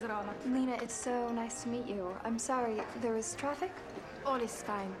Lena, it's so nice to meet you. I'm sorry, there was traffic? All is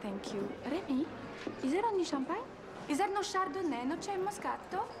fine, thank you. Remy, is there any champagne? Is there no Chardonnay? Non c'è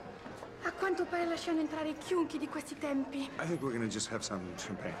Moscato? A quanto pare lasciano entrare i chiunchi di questi tempi. I think we're gonna just have some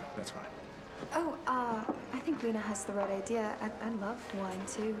champagne. That's fine. Oh, I think Lena has the right idea. I love wine,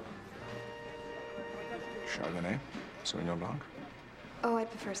 too. Chardonnay? Sauvignon Blanc? Oh, I'd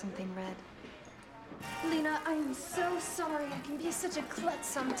prefer something red. Lena, I am so sorry. I can be such a klutz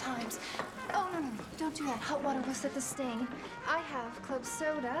sometimes. Oh, no, don't do that. Hot water will set the sting. I have club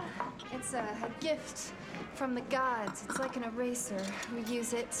soda. It's a gift from the gods. It's like an eraser. We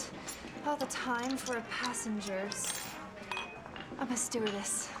use it all the time for our passengers. I'm a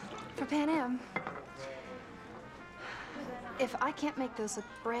stewardess for Pan Am. If I can't make those look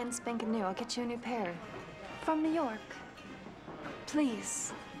brand spanking new, I'll get you a new pair. From New York.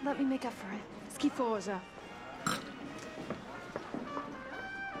 Please, let me make up for it. Schifosa.